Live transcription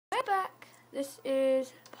This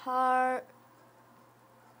is part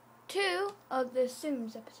 2 of the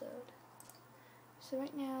Sims episode. So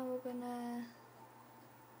right now we're gonna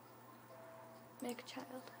make a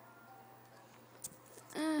child.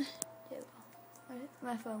 There we go.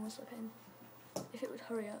 My phone was slipping. If it would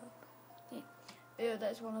hurry up. Yeah. Ew,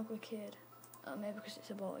 that's one ugly kid. Oh, maybe because it's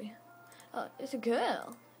a boy. Oh, it's a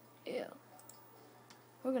girl. Ew.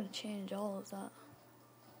 We're gonna change all of that.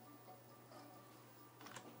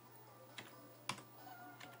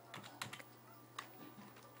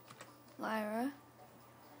 Lyra.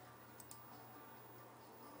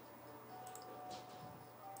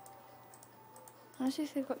 I see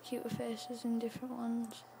if they've got cuter faces in different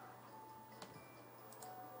ones.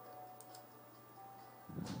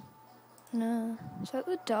 No. So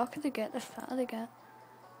the darker they get, the fatter they get.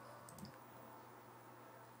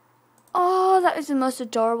 Oh, that is the most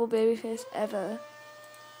adorable baby face ever.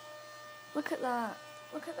 Look at that.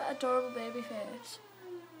 Look at that adorable baby face.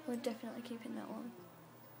 We're definitely keeping that one.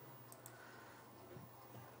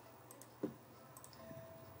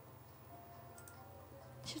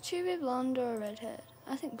 Should she be blonde or a redhead?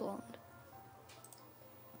 I think blonde.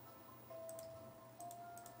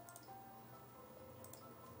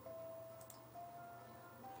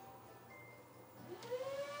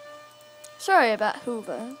 Sorry about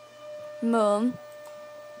Hoover. Mum.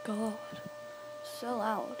 God. So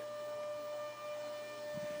loud.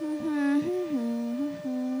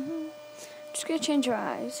 Just gonna change her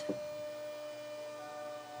eyes.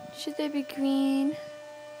 Should they be green?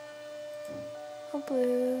 Or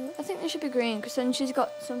blue? I think they should be green because then she's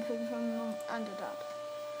got something from Mum and her dad.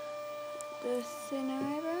 The thinner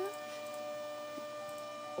eyebrows?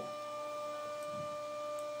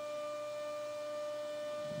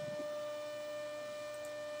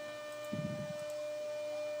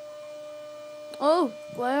 Oh,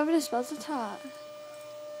 why having a spells attack?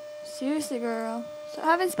 Seriously, girl. Stop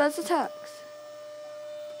having spells attacks.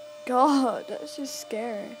 God, that's just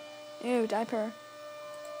scary. Ew, diaper.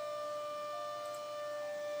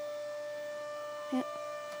 Yep.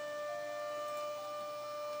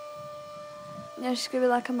 Yeah, she's gonna be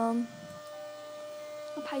like a mum.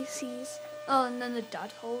 A Pisces. Oh, and then the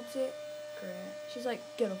dad holds it. Great. She's like,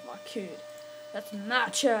 get off my kid. That's my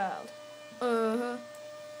child. Uh-huh.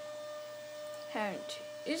 Parent.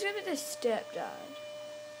 Who's gonna be the stepdad?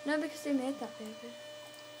 No, because they made that baby.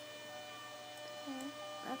 Okay.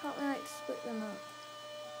 I can't really like split them up.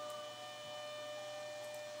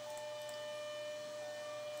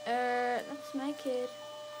 That's my kid.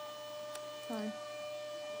 Fine.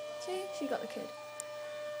 See, she got the kid.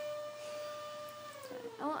 Sorry.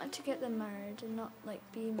 I wanted to get them married and not like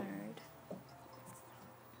be married.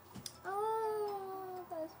 Oh,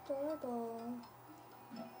 that's adorable.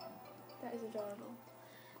 That is adorable.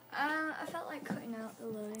 I felt like cutting out the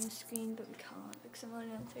loading screen, but we can't because I'm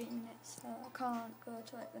only on 3 minutes, so I can't go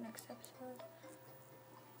to like the next episode.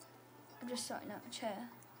 I'm just sorting out my chair.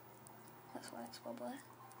 That's why it's wobbly.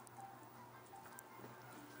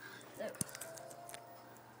 There.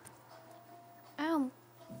 Ow!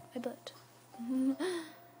 My butt.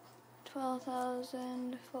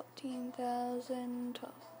 12,000, 14,000,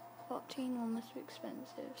 14 one must be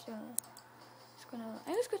expensive, so it's gonna. I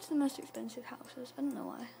always go to the most expensive houses. I don't know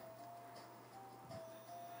why.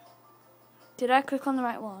 Did I click on the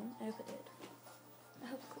right one? I hope I did. I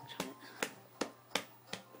hope I clicked on it.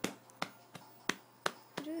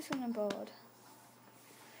 I do this when I'm bored.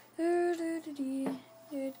 Look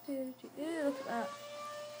at that.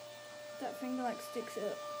 That finger like sticks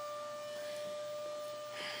up.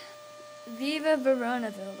 Viva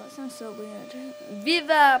Veronaville. That sounds so weird.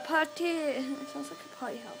 Viva Party. It sounds like a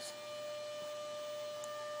party house.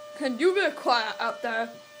 Can you be quiet out there?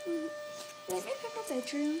 Let me pick a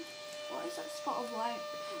bedroom. What is that spot of light?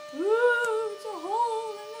 Ooh, it's a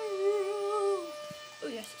hole in the roof. Oh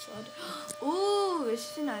yes, it's loud. Ooh,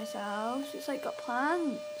 this is a nice house. It's like got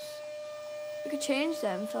plants. We could change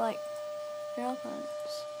them for like real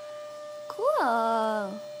plants.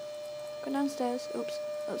 Cool. Go downstairs. Oops,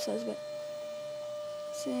 upstairs a bit.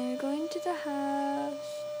 So going to the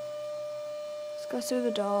house. Let's go through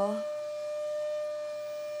the door.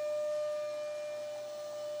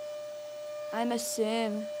 I'm a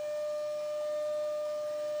sim.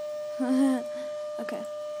 Okay.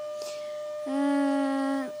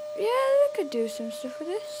 Yeah, I could do some stuff with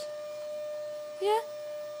this. Yeah,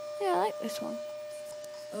 I like this one.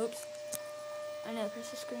 Oops. I never press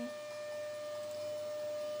the screen.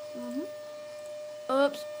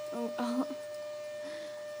 Oops. Oh,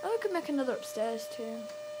 we could make another upstairs too.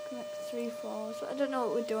 We could make 3 floors. But I don't know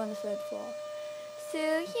what we'd do on the 3rd floor. So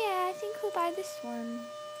yeah, I think we'll buy this one.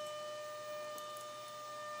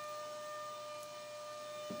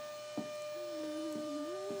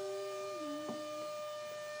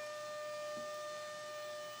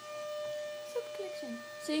 in.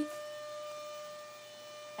 See?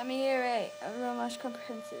 I'm a year 8. I'm Romash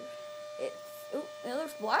Comprehensive. It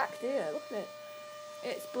looks black, dear. Look at it.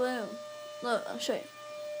 It's blue. Look, I'll show you.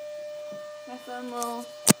 My phone will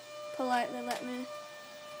politely let me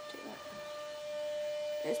do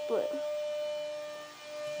that. It's blue.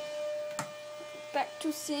 Back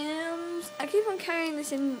to Sims. I keep on carrying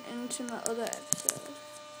this into my other episode.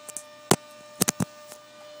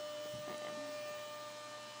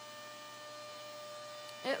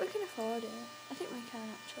 Yeah, we can afford it. I think we can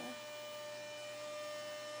actually.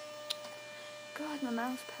 God, my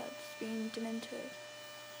mouse pad's being demented.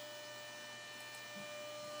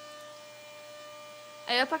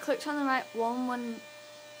 I hope I clicked on the right one when...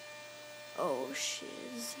 Oh,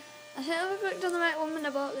 shiz. I think I clicked on the right one when I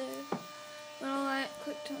bought this. When I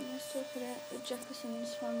clicked on this to look at it, the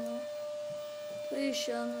Jefferson's family. Please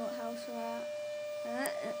show me what house we're at.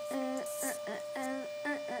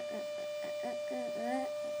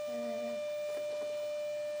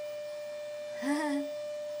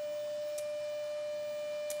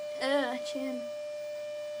 Chin.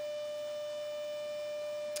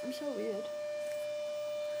 I'm so weird.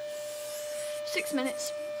 6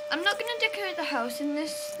 minutes. I'm not gonna decorate the house in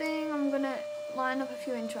this thing. I'm gonna line up a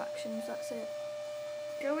few interactions. That's it.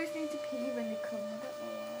 You always need to pee when you come. I don't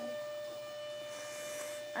know why.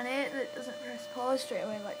 And I hate that it doesn't press pause straight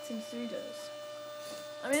away like Sims 3 does.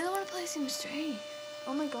 I really want to play Sims 3.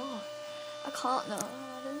 Oh my god. I can't now.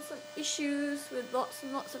 There's some issues with lots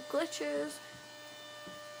and lots of glitches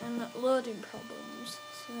and loading problems.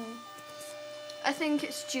 So I think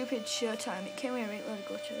it's stupid showtime. It came with a load of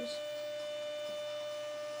glitches.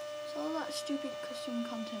 So all that stupid custom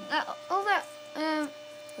content. All that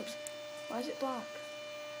oops. Why is it black?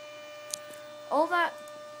 All that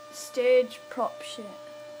stage prop shit.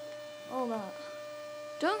 All that.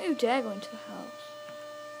 Don't you dare go into the house.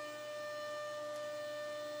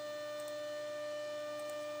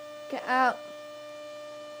 Get out.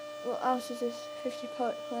 What house is this? 50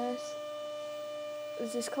 Poet Place?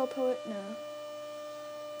 Is this called Poet? No.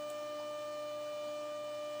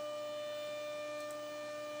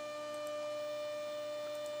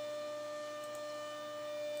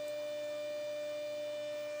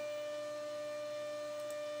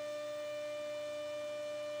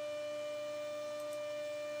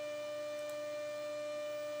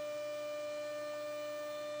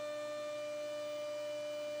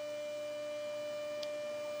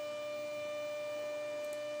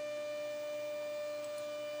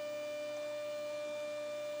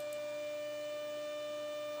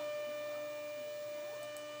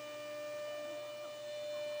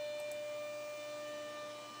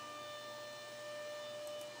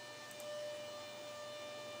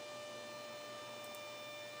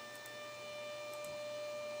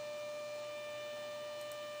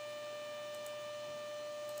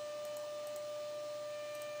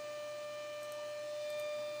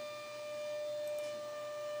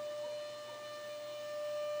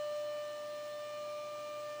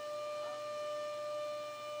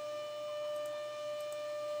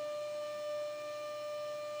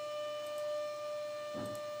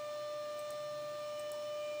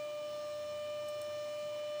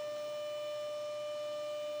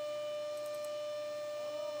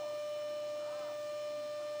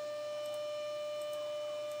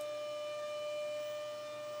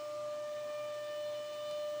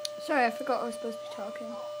 Sorry, I forgot I was supposed to be talking.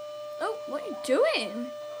 Oh, what are you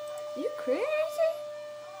doing? Are you crazy?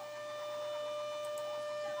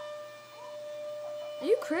 Are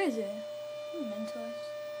you crazy? I'm a mentalist.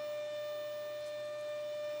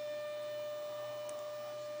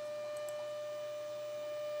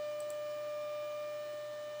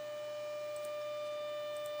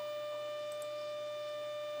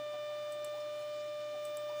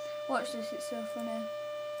 Watch this, it's so funny.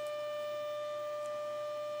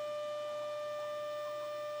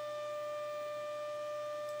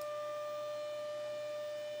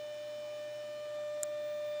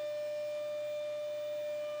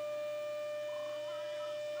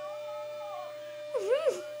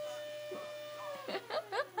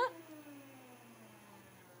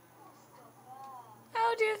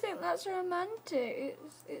 How do you think that's romantic?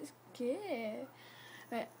 It's gay.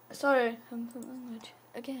 Right, sorry, I'm from language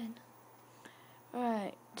again.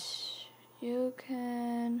 Right, you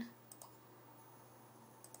can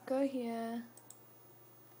go here.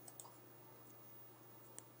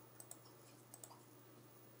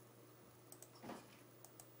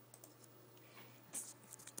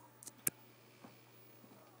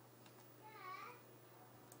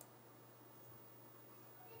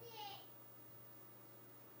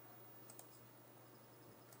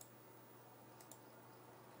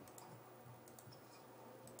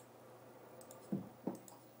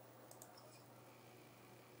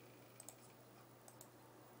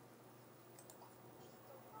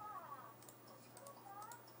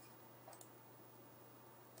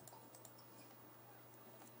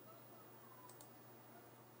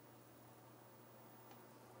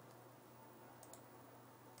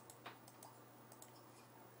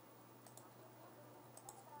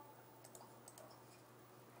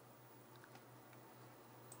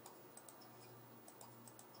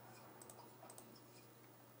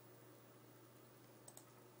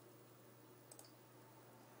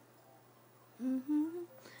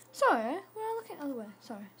 Sorry, we're looking the other way.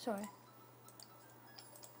 Sorry.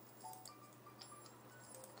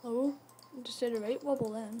 Oh, I just did a right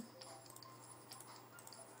wobble then.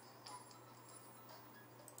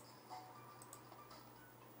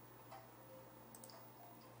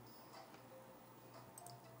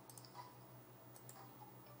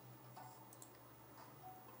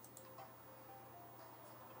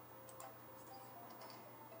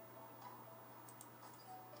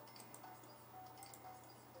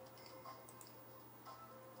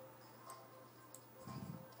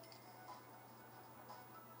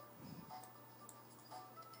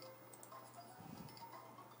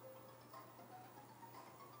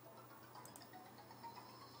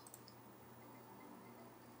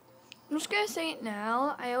 I'm just gonna say it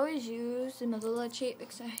now. I always use another lead sheet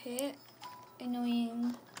because I hate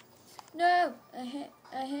annoying. No, I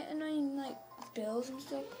hate annoying like bills and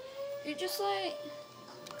stuff. It just like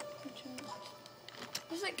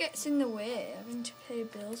gets in the way having to pay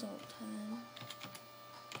bills all the time.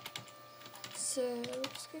 So we're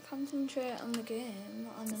just gonna concentrate on the game,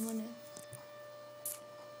 not on the money.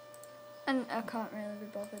 And I can't really be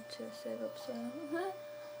bothered to save up, so.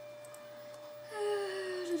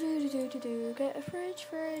 Get a fridge.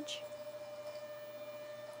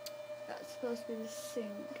 That's supposed to be the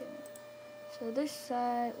sink. So this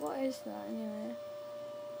side, what is that anyway?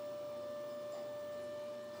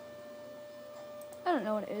 I don't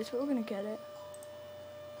know what it is, but we're gonna get it.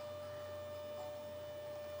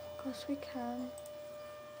 Of course we can.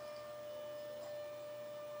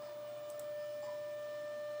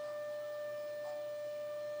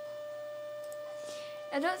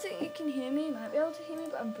 I don't think you can hear me. You might be able to hear me,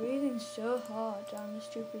 but I'm breathing so hard down the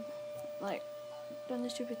stupid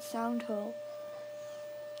sound hole.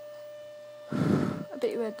 I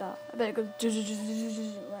bet you heard that. I bet it goes like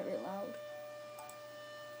really loud.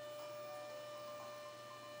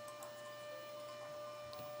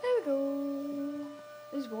 There we go.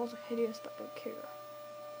 These walls are hideous, but I don't care.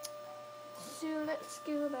 So let's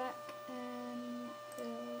go back and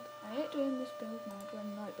build. I hate doing this build mode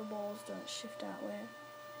when like the walls don't shift that way.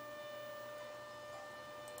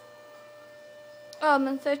 Oh, I'm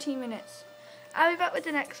on 13 minutes. I'll be back with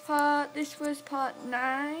the next part. This was part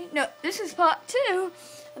 9. No, this is part 2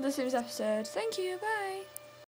 of the series episode. Thank you. Bye.